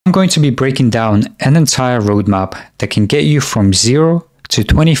I'm going to be breaking down an entire roadmap that can get you from $0 to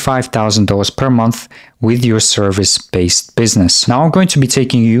 $25,000 per month with your service-based business. Now I'm going to be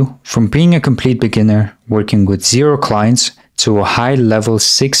taking you from being a complete beginner working with 0 clients to a high-level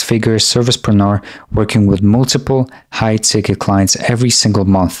 6-figure servicepreneur working with multiple high-ticket clients every single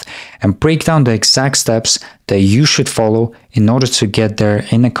month, and break down the exact steps that you should follow in order to get there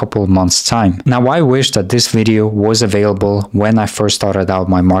in a couple of months' time. Now, I wish that this video was available when I first started out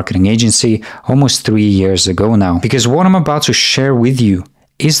my marketing agency almost 3 years ago now, because what I'm about to share with you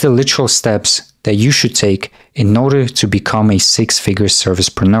is the literal steps that you should take in order to become a 6-figure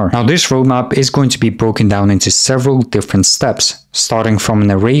servicepreneur. Now, this roadmap is going to be broken down into several different steps, starting from an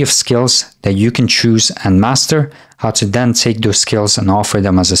array of skills that you can choose and master, how to then take those skills and offer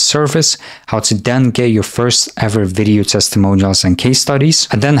them as a service, how to then get your first ever video testimonials and case studies,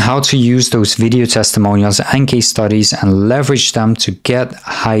 and then how to use those video testimonials and case studies and leverage them to get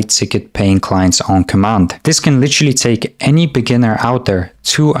high ticket paying clients on command. This can literally take any beginner out there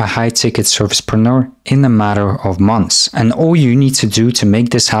to a high ticket servicepreneur in a matter of months. And all you need to do to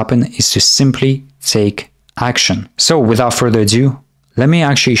make this happen is to simply take action. So without further ado, let me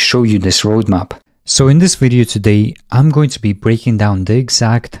actually show you this roadmap. So in this video today, I'm going to be breaking down the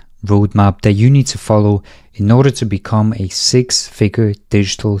exact roadmap that you need to follow in order to become a 6-figure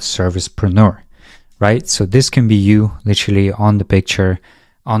digital servicepreneur, right? So this can be you literally on the picture,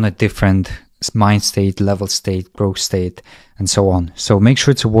 on a different mind state, level state, growth state, and so on. So make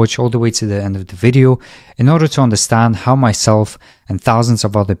sure to watch all the way to the end of the video in order to understand how myself and thousands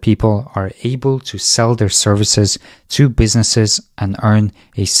of other people are able to sell their services to businesses and earn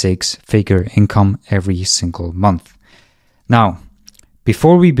a 6-figure income every single month. Now,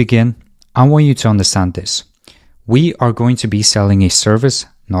 before we begin, I want you to understand this. We are going to be selling a service,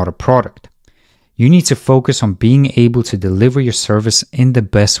 not a product. You need to focus on being able to deliver your service in the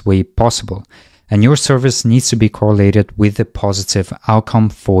best way possible. And your service needs to be correlated with a positive outcome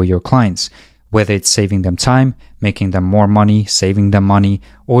for your clients, whether it's saving them time, making them more money, saving them money,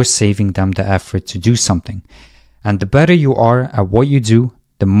 or saving them the effort to do something. And the better you are at what you do,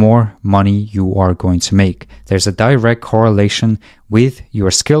 the more money you are going to make. There's a direct correlation with your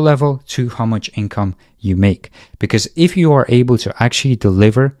skill level to how much income you make. Because if you are able to actually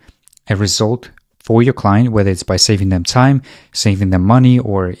deliver a result for your client, whether it's by saving them time, saving them money,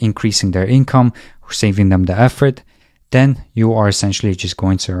 or increasing their income, or saving them the effort, then you are essentially just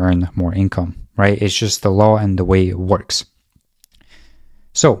going to earn more income, right? It's just the law and the way it works.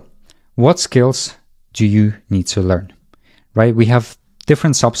 So, what skills do you need to learn, right? We have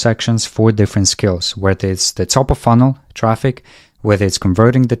different subsections for different skills, whether it's the top of funnel traffic, whether it's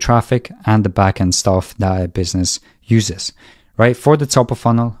converting the traffic, and the back-end stuff that a business uses, right? For the top of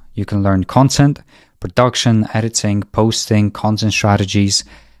funnel, you can learn content, production, editing, posting, content strategies,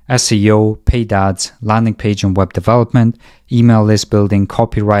 SEO, paid ads, landing page and web development, email list building,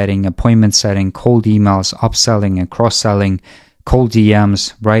 copywriting, appointment setting, cold emails, upselling and cross-selling, cold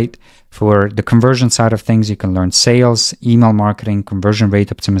DMs, right? For the conversion side of things, you can learn sales, email marketing, conversion rate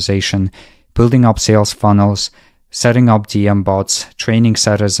optimization, building up sales funnels, setting up DM bots, training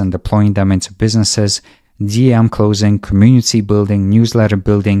setters and deploying them into businesses, DM closing, community building, newsletter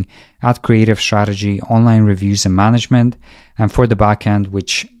building, ad creative strategy, online reviews and management. And for the backend,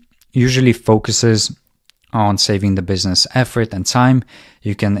 which usually focuses on saving the business effort and time,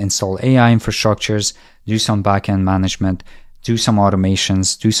 you can install AI infrastructures, do some backend management, do some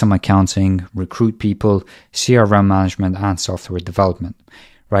automations, do some accounting, recruit people, CRM management, and software development,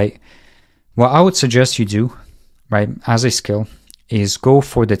 right? What I would suggest you do, right, as a skill, is go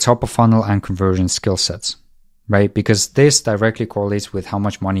for the top of funnel and conversion skill sets, right? Because this directly correlates with how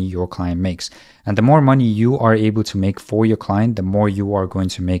much money your client makes. And the more money you are able to make for your client, the more you are going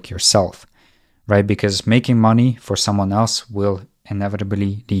to make yourself, right? Because making money for someone else will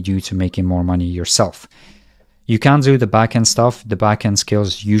inevitably lead you to making more money yourself. You can do the backend stuff. The backend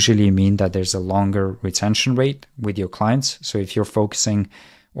skills usually mean that there's a longer retention rate with your clients. So if you're focusing,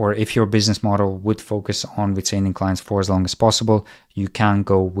 or if your business model would focus on retaining clients for as long as possible, you can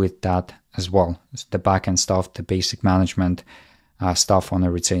go with that as well. It's the backend stuff, the basic management stuff on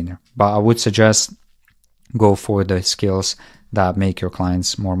a retainer. But I would suggest go for the skills that make your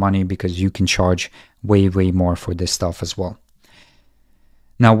clients more money, because you can charge way, way more for this stuff as well.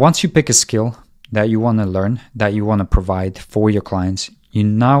 Now, once you pick a skill that you want to learn, that you want to provide for your clients, you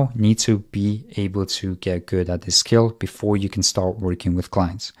now need to be able to get good at this skill before you can start working with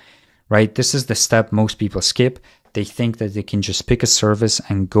clients, right? This is the step most people skip. They think that they can just pick a service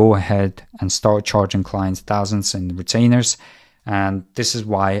and go ahead and start charging clients thousands in retainers. And this is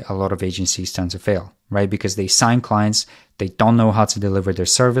why a lot of agencies tend to fail, right? Because they sign clients, They don't know how to deliver their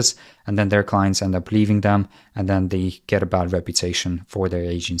service, and then their clients end up leaving them, and then they get a bad reputation for their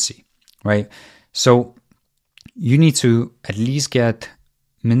agency, right? So you need to at least get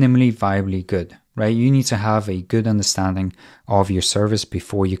minimally viably good, right? You need to have a good understanding of your service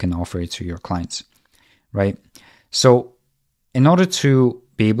before you can offer it to your clients, right? So in order to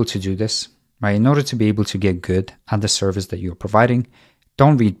be able to do this, right, in order to be able to get good at the service that you're providing,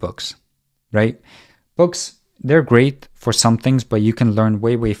 don't read books, right? Books, they're great for some things, but you can learn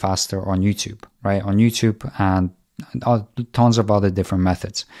way, way faster on YouTube, right? On YouTube and tons of other different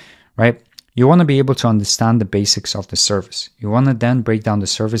methods, right? You want to be able to understand the basics of the service. You want to then break down the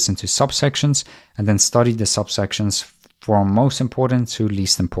service into subsections and then study the subsections from most important to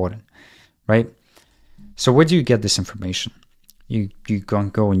least important, right? So where do you get this information? You go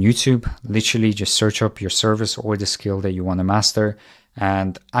on YouTube, literally just search up your service or the skill that you want to master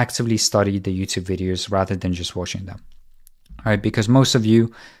and actively study the YouTube videos rather than just watching them, right? Because most of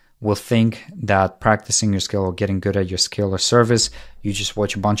you will think that practicing your skill or getting good at your skill or service, you just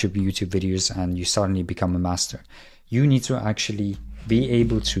watch a bunch of YouTube videos and you suddenly become a master. You need to actually be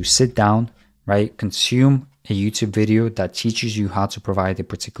able to sit down, right? Consume a YouTube video that teaches you how to provide a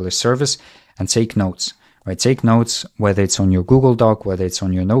particular service and take notes, right? Take notes, whether it's on your Google Doc, whether it's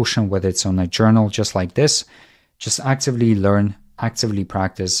on your Notion, whether it's on a journal, just like this. Just actively learn, actively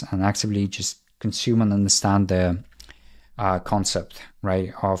practice, and actively just consume and understand the concept,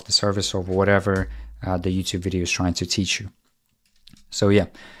 right, of the service or whatever the YouTube video is trying to teach you. So yeah,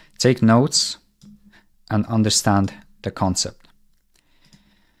 take notes and understand the concept.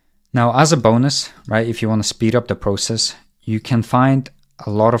 Now, as a bonus, right, if you want to speed up the process, you can find a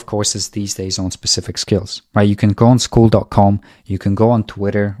lot of courses these days on specific skills, right? You can go on Skool.com, you can go on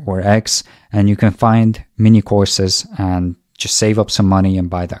Twitter or X, and you can find mini courses and just save up some money and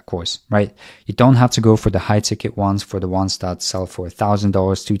buy that course, right? You don't have to go for the high ticket ones, for the ones that sell for $1,000,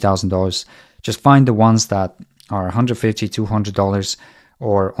 $2,000. Just find the ones that are $150, $200,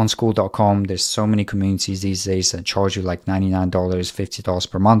 or on Skool.com. There's so many communities these days that charge you like $99,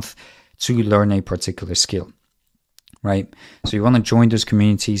 $50 per month to learn a particular skill, right? So you want to join those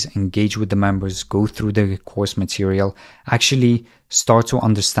communities, engage with the members, go through the course material, actually start to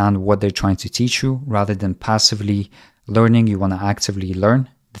understand what they're trying to teach you rather than passively learning. You want to actively learn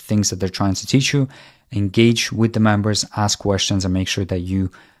the things that they're trying to teach you, engage with the members, ask questions, and make sure that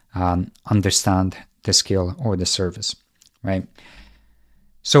you understand the skill or the service, right?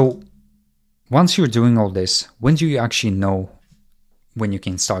 So once you're doing all this, when do you actually know when you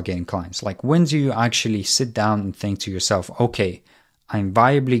can start getting clients? Like, when do you actually sit down and think to yourself, okay, I'm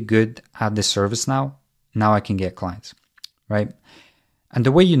viably good at this service now I can get clients, right? And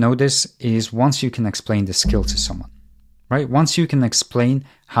the way you know this is once you can explain the skill to someone, right? Once you can explain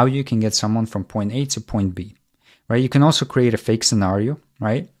how you can get someone from point A to point B, right? You can also create a fake scenario,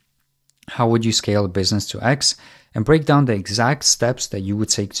 right? How would you scale a business to X, and break down the exact steps that you would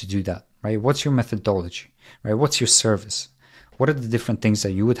take to do that, right? What's your methodology, right? What's your service? What are the different things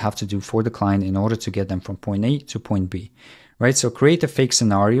that you would have to do for the client in order to get them from point A to point B, right? So create a fake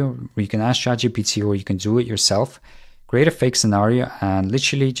scenario where you can ask ChatGPT or you can do it yourself. Create a fake scenario and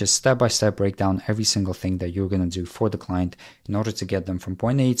literally just step-by-step break down every single thing that you're going to do for the client in order to get them from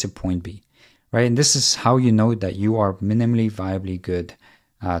point A to point B, right? And this is how you know that you are minimally viably good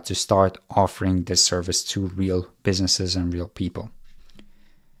to start offering this service to real businesses and real people.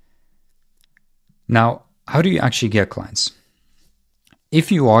 Now, how do you actually get clients?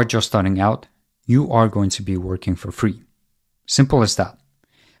 If you are just starting out, you are going to be working for free. Simple as that.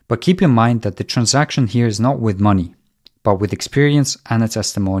 But keep in mind that the transaction here is not with money, but with experience and a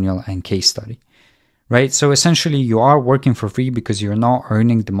testimonial and case study, right? So essentially you are working for free because you're not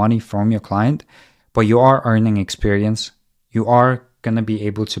earning the money from your client, but you are earning experience. You are going to be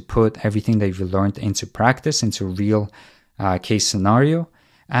able to put everything that you've learned into practice, into real case scenario.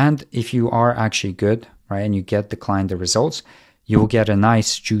 And if you are actually good, right, and you get the client the results, you will get a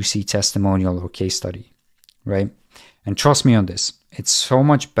nice juicy testimonial or case study, right? And trust me on this, it's so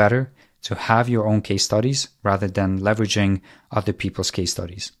much better to have your own case studies rather than leveraging other people's case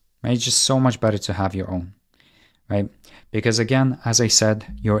studies, right? It's just so much better to have your own, right? Because again, as I said,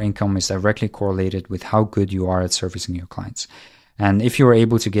 your income is directly correlated with how good you are at servicing your clients. And if you're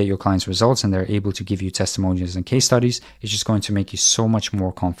able to get your clients results and they're able to give you testimonials and case studies, it's just going to make you so much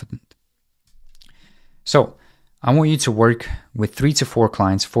more confident. So I want you to work with 3 to 4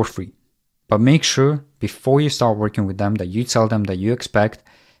 clients for free, but make sure before you start working with them that you tell them that you expect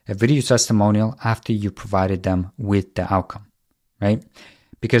a video testimonial after you provided them with the outcome, right?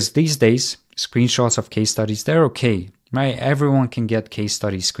 Because these days, screenshots of case studies, they're okay, right? Everyone can get case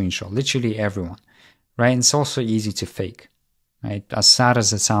study screenshot, literally everyone, right? And it's also easy to fake, right? As sad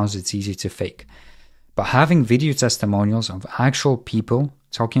as it sounds, it's easy to fake. But having video testimonials of actual people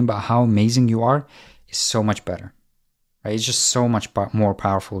talking about how amazing you are is so much better, right? It's just so much more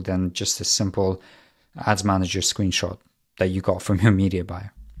powerful than just a simple ads manager screenshot that you got from your media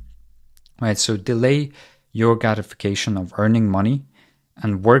buyer, right? So delay your gratification of earning money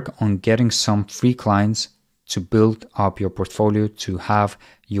and work on getting some free clients to build up your portfolio to have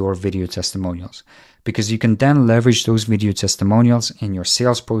your video testimonials, because you can then leverage those video testimonials in your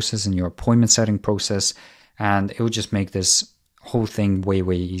sales process, in your appointment setting process, and it will just make this whole thing way,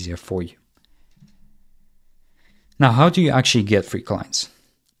 way easier for you. Now, how do you actually get free clients?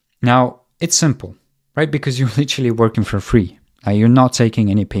 Now, it's simple, right? Because you're literally working for free. You're not taking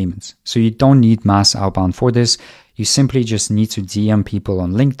any payments. So you don't need mass outbound for this. You simply just need to DM people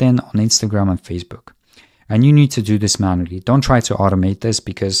on LinkedIn, on Instagram, and Facebook. And you need to do this manually. Don't try to automate this,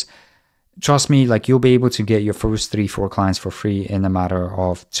 because trust me, like, you'll be able to get your first 3-4 clients for free in a matter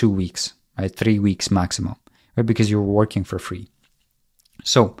of 2 weeks, right? 3 weeks maximum, right? Because you're working for free.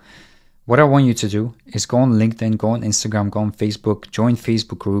 So what I want you to do is go on LinkedIn, go on Instagram, go on Facebook, join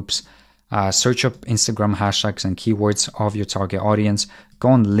Facebook groups, search up Instagram hashtags and keywords of your target audience, go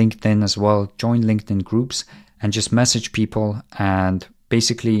on LinkedIn as well, join LinkedIn groups, and just message people and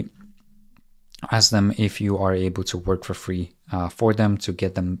basically ask them if you are able to work for free for them to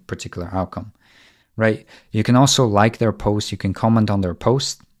get them particular outcome, right? You can also like their post, you can comment on their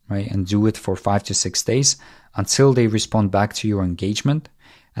post, right? And do it for 5 to 6 days until they respond back to your engagement.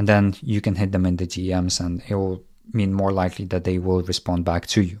 And then you can hit them in the DMs, and it will mean more likely that they will respond back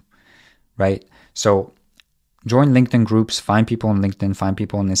to you, right? So join LinkedIn groups, find people on LinkedIn, find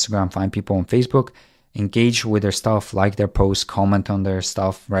people on Instagram, find people on Facebook, engage with their stuff, like their posts, comment on their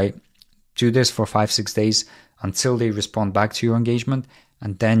stuff, right? Do this for 5-6 days until they respond back to your engagement,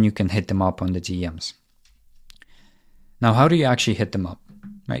 and then you can hit them up on the DMs. Now, how do you actually hit them up?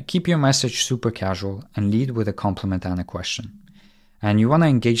 Right? Keep your message super casual and lead with a compliment and a question. And you want to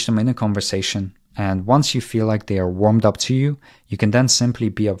engage them in a conversation. And once you feel like they are warmed up to you, you can then simply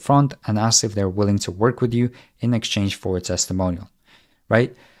be upfront and ask if they're willing to work with you in exchange for a testimonial,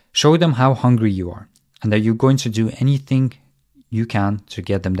 right? Show them how hungry you are and that you're going to do anything you can to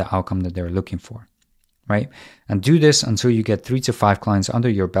get them the outcome that they're looking for, right? And do this until you get 3 to 5 clients under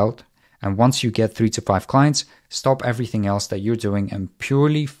your belt. And once you get 3 to 5 clients, stop everything else that you're doing and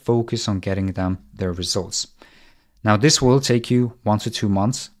purely focus on getting them their results. Now, this will take you 1 to 2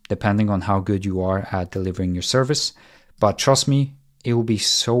 months, depending on how good you are at delivering your service. But trust me, it will be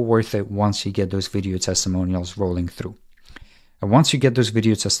so worth it once you get those video testimonials rolling through. And once you get those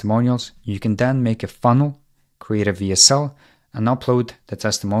video testimonials, you can then make a funnel, create a VSL, and upload the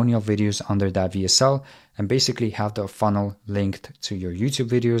testimonial videos under that VSL, and basically have the funnel linked to your YouTube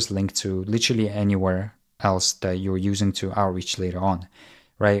videos, linked to literally anywhere else that you're using to outreach later on,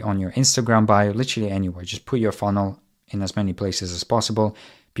 right? On your Instagram bio, literally anywhere. Just put your funnel in as many places as possible.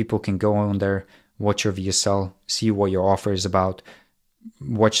 People can go on there, watch your VSL, see what your offer is about,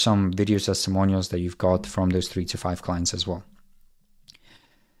 watch some video testimonials that you've got from those 3 to 5 clients as well.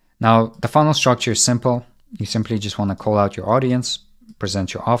 Now, the funnel structure is simple. You simply just want to call out your audience,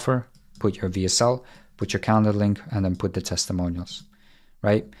 present your offer, put your VSL, put your calendar link, and then put the testimonials,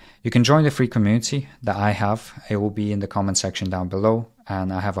 right? You can join the free community that I have. It will be in the comment section down below,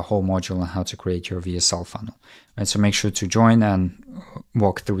 and I have a whole module on how to create your VSL funnel, right? So make sure to join and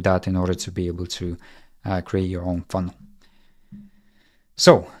walk through that in order to be able to create your own funnel.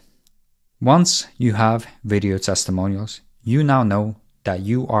 So once you have video testimonials, you now know that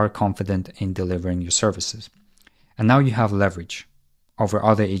you are confident in delivering your services. And now you have leverage over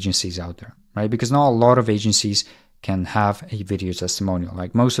other agencies out there, right? Because not a lot of agencies can have a video testimonial.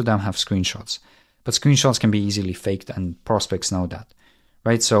 Like, most of them have screenshots, but screenshots can be easily faked and prospects know that,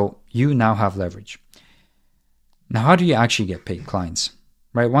 right? So you now have leverage. Now, how do you actually get paid clients,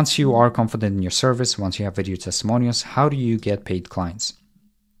 right? Once you are confident in your service, once you have video testimonials, how do you get paid clients?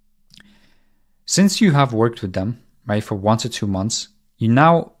 Since you have worked with them, right, for 1 to 2 months, you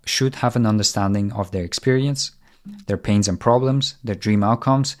now should have an understanding of their experience, their pains and problems, their dream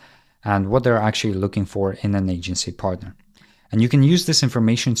outcomes, and what they're actually looking for in an agency partner. And you can use this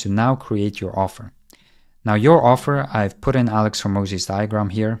information to now create your offer. Now, your offer, I've put in Alex Hormozi's diagram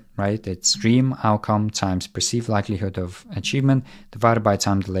here, right? It's dream outcome times perceived likelihood of achievement divided by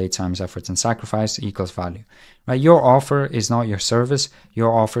time delayed times effort and sacrifice equals value, right? Your offer is not your service.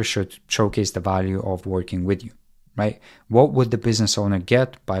 Your offer should showcase the value of working with you, right? What would the business owner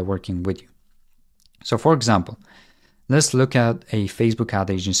get by working with you? So, for example, let's look at a Facebook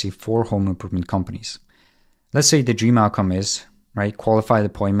ad agency for home improvement companies. Let's say the dream outcome is right? Qualified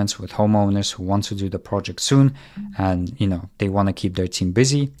appointments with homeowners who want to do the project soon and, they want to keep their team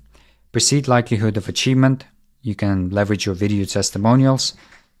busy. Perceived likelihood of achievement. You can leverage your video testimonials.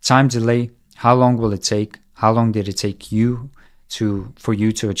 Time delay. How long will it take? How long did it take for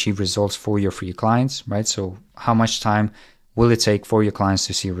you to achieve results for your free clients, right? So how much time will it take for your clients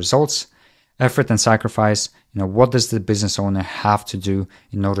to see results? Effort and sacrifice. What does the business owner have to do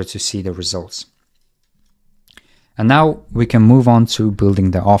in order to see the results? And now we can move on to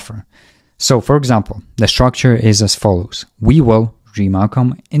building the offer. So for example, the structure is as follows. We will dream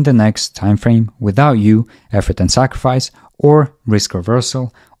outcome in the next time frame without you, effort and sacrifice, or risk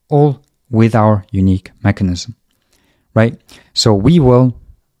reversal, all with our unique mechanism, right? So we will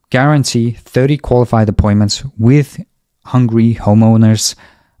guarantee 30 qualified appointments with hungry homeowners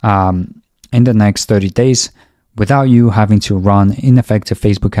in the next 30 days without you having to run ineffective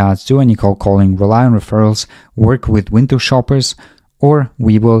Facebook ads, do any cold calling, rely on referrals, work with window shoppers, or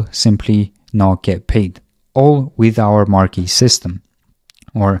we will simply not get paid. All with our marquee system,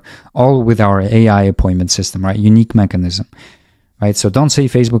 or all with our AI appointment system, right? Unique mechanism, right? So don't say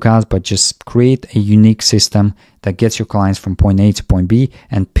Facebook ads, but just create a unique system that gets your clients from point A to point B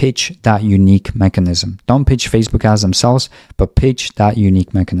and pitch that unique mechanism. Don't pitch Facebook ads themselves, but pitch that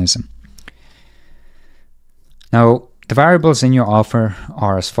unique mechanism. Now, the variables in your offer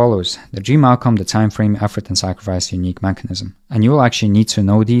are as follows: the dream outcome, the time frame, effort and sacrifice, unique mechanism. And you will actually need to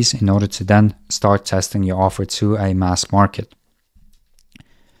know these in order to then start testing your offer to a mass market.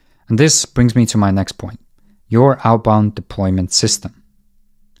 And this brings me to my next point, your outbound deployment system.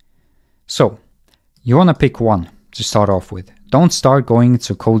 So you want to pick one to start off with. Don't start going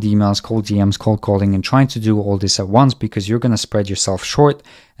to cold emails, cold DMs, cold calling and trying to do all this at once, because you're going to spread yourself short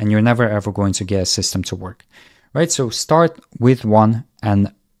and you're never ever going to get a system to work. Right, so start with one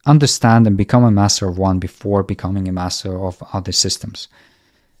and understand and become a master of one before becoming a master of other systems.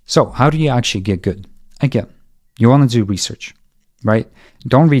 So how do you actually get good? Again, you want to do research, right?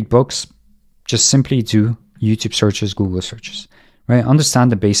 Don't read books, just simply do YouTube searches, Google searches, right?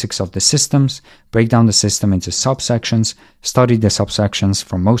 Understand the basics of the systems, break down the system into subsections, study the subsections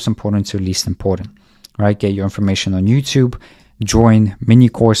from most important to least important, right? Get your information on YouTube, join mini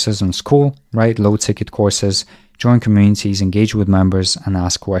courses on school, right? Low ticket courses, join communities, engage with members and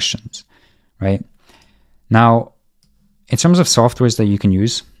ask questions, right? Now, in terms of softwares that you can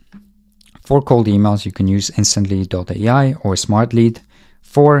use, for cold emails, you can use instantly.ai or SmartLead.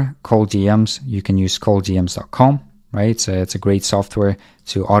 For cold DMs, you can use colddms.com, right? So it's a great software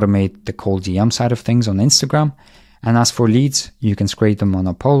to automate the cold DM side of things on Instagram. And as for leads, you can scrape them on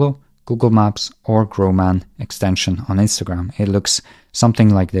Apollo, Google Maps or Growman extension on Instagram. It looks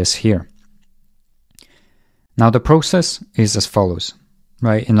something like this here. Now the process is as follows,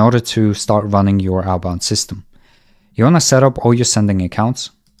 right? In order to start running your outbound system, you want to set up all your sending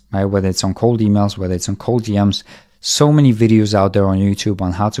accounts, right? Whether it's on cold emails, whether it's on cold DMs, so many videos out there on YouTube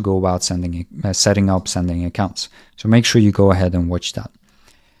on how to go about setting up sending accounts. So make sure you go ahead and watch that.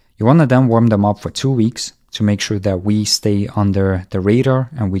 You want to then warm them up for 2 weeks to make sure that we stay under the radar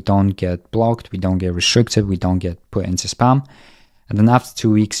and we don't get blocked, we don't get restricted, we don't get put into spam. And then after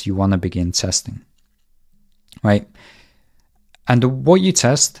 2 weeks, you want to begin testing, right? And what you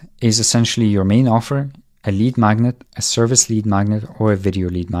test is essentially your main offer, a lead magnet, a service lead magnet, or a video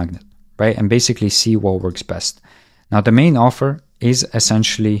lead magnet, right? And basically see what works best. Now, the main offer is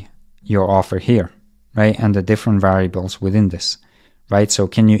essentially your offer here, right? And the different variables within this. Right? So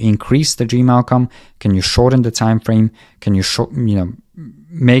can you increase the dream outcome? Can you shorten the time frame? Can you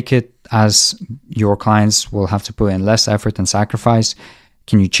make it as your clients will have to put in less effort and sacrifice?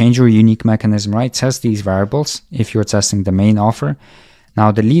 Can you change your unique mechanism, right? Test these variables if you're testing the main offer. Now,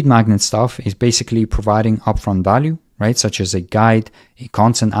 the lead magnet stuff is basically providing upfront value, right? Such as a guide, a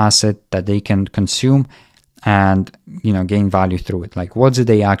content asset that they can consume and, gain value through it. Like, what do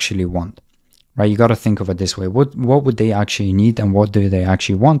they actually want? Right, you got to think of it this way. What would they actually need and what do they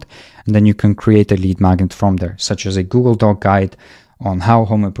actually want? And then you can create a lead magnet from there, such as a Google Doc guide on how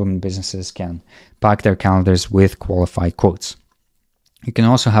home improvement businesses can pack their calendars with qualified quotes. You can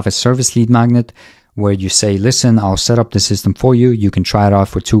also have a service lead magnet where you say, listen, I'll set up the system for you. You can try it out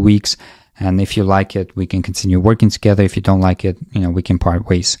for 2 weeks. And if you like it, we can continue working together. If you don't like it, we can part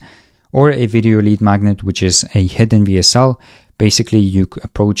ways. Or a video lead magnet, which is a hidden VSL. Basically, you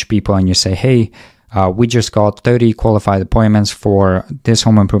approach people and you say, hey, we just got 30 qualified appointments for this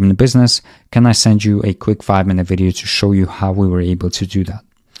home improvement business. Can I send you a quick 5-minute video to show you how we were able to do that,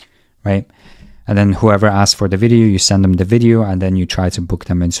 right? And then whoever asks for the video, you send them the video and then you try to book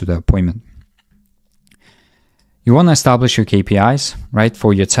them into the appointment. You want to establish your KPIs, right,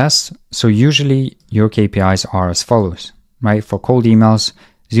 for your tests. So usually your KPIs are as follows, right? For cold emails,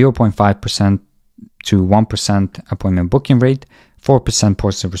 0.5% to 1% appointment booking rate, 4%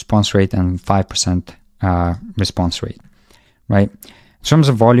 positive response rate, and 5% response rate, right? In terms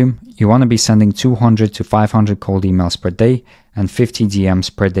of volume, you want to be sending 200 to 500 cold emails per day and 50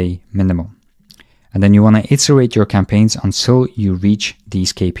 DMs per day minimum. And then you want to iterate your campaigns until you reach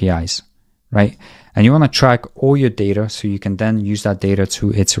these KPIs, right? And you want to track all your data so you can then use that data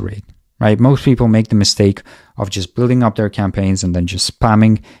to iterate, right? Most people make the mistake of just building up their campaigns and then just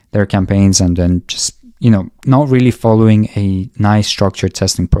spamming their campaigns and then just, not really following a nice structured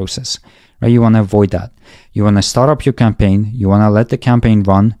testing process, right? You want to avoid that. You want to start up your campaign. You want to let the campaign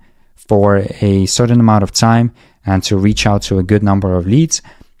run for a certain amount of time and to reach out to a good number of leads.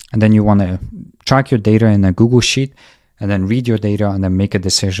 And then you want to track your data in a Google Sheet and then read your data and then make a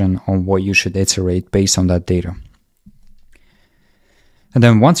decision on what you should iterate based on that data. And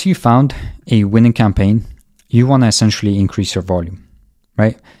then once you found a winning campaign, you want to essentially increase your volume,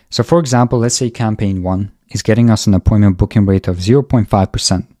 right? So for example, let's say campaign 1 is getting us an appointment booking rate of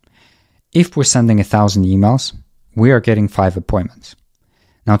 0.5%. If we're sending 1,000 emails, we are getting 5 appointments.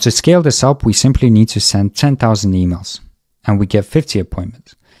 Now to scale this up, we simply need to send 10,000 emails and we get 50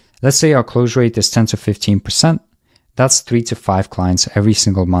 appointments. Let's say our close rate is 10 to 15%. That's 3 to 5 clients every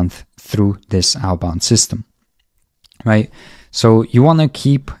single month through this outbound system, right? So you want to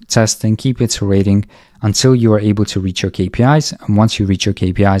keep testing, keep iterating until you are able to reach your KPIs. And once you reach your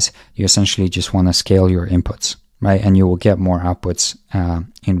KPIs, you essentially just want to scale your inputs, right? And you will get more outputs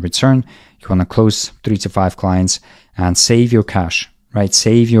in return. You want to close 3 to 5 clients and save your cash, right?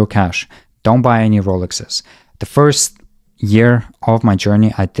 Save your cash. Don't buy any Rolexes. The first year of my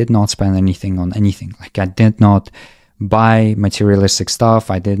journey, I did not spend anything on anything. Like I did not buy materialistic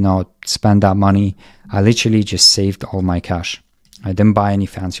stuff. I did not spend that money. I literally just saved all my cash. I didn't buy any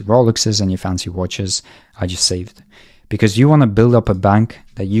fancy Rolexes, any fancy watches. I just saved. Because you want to build up a bank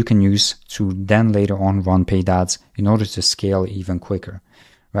that you can use to then later on run paid ads in order to scale even quicker,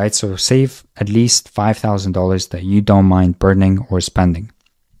 right? So save at least $5,000 that you don't mind burning or spending.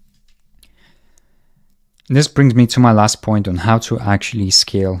 This brings me to my last point on how to actually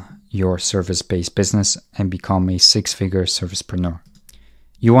scale your service-based business and become a 6-figure servicepreneur.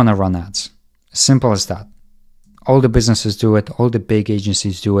 You want to run ads. Simple as that. All the businesses do it. All the big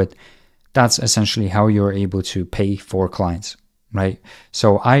agencies do it. That's essentially how you're able to pay for clients, right?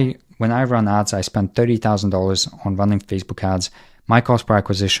 So when I run ads, I spend $30,000 on running Facebook ads. My cost per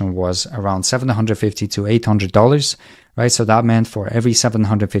acquisition was around $750 to $800, right? So that meant for every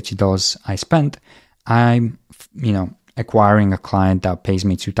 $750 I spent, I'm, acquiring a client that pays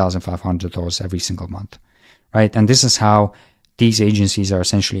me $2,500 every single month, right? And this is how these agencies are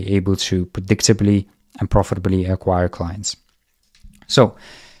essentially able to predictably and profitably acquire clients. So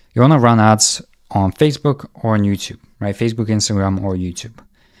you want to run ads on Facebook or on YouTube, right? Facebook, Instagram, or YouTube.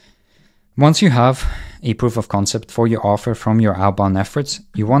 Once you have a proof of concept for your offer from your outbound efforts,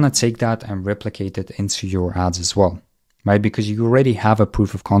 you want to take that and replicate it into your ads as well, right? Because you already have a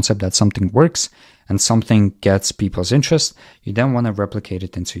proof of concept that something works and something gets people's interest. You then want to replicate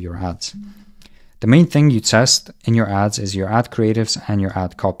it into your ads. The main thing you test in your ads is your ad creatives and your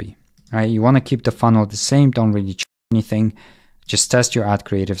ad copy, right? You want to keep the funnel the same. Don't really change anything. Just test your ad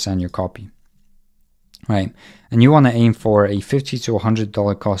creatives and your copy, right? And you want to aim for a $50 to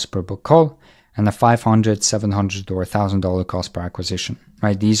 $100 cost per book call and a $500, $700, or $1,000 cost per acquisition,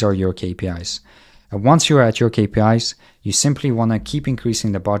 right? These are your KPIs. And once you're at your KPIs, you simply want to keep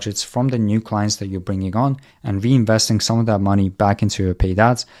increasing the budgets from the new clients that you're bringing on and reinvesting some of that money back into your paid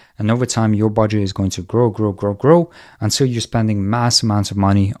ads. And over time, your budget is going to grow until you're spending mass amounts of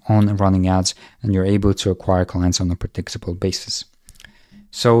money on running ads and you're able to acquire clients on a predictable basis.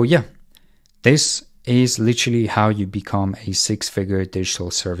 So yeah, this is literally how you become a 6-figure digital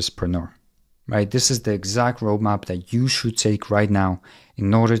servicepreneur, right? This is the exact roadmap that you should take right now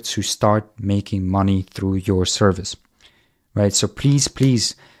in order to start making money through your service, right? So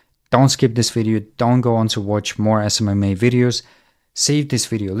please don't skip this video. Don't go on to watch more SMMA videos. Save this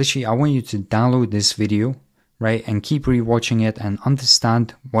video. Literally, I want you to download this video, right? And keep rewatching it and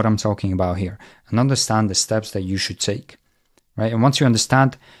understand what I'm talking about here and understand the steps that you should take, right? And once you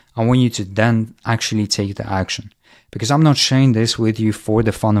understand, I want you to then actually take the action, because I'm not sharing this with you for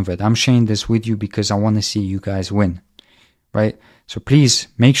the fun of it. I'm sharing this with you because I want to see you guys win, right? So please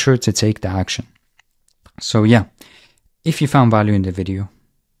make sure to take the action. So yeah, if you found value in the video,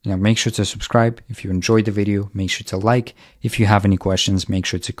 make sure to subscribe. If you enjoyed the video, make sure to like. If you have any questions, make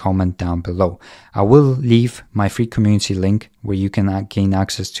sure to comment down below. I will leave my free community link where you can gain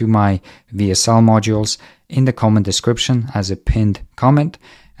access to my VSL modules in the comment description as a pinned comment.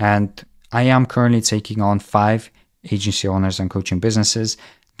 And I am currently taking on 5 agency owners and coaching businesses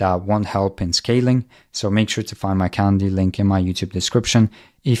that want help in scaling. So make sure to find my Calendly link in my YouTube description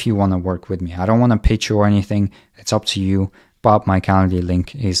if you want to work with me. I don't want to pitch you or anything. It's up to you. But my Calendly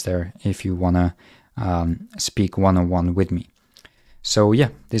link is there if you want to speak one-on-one with me. So yeah,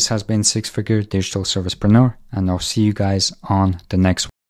 this has been Six Figure Digital Servicepreneur, and I'll see you guys on the next one.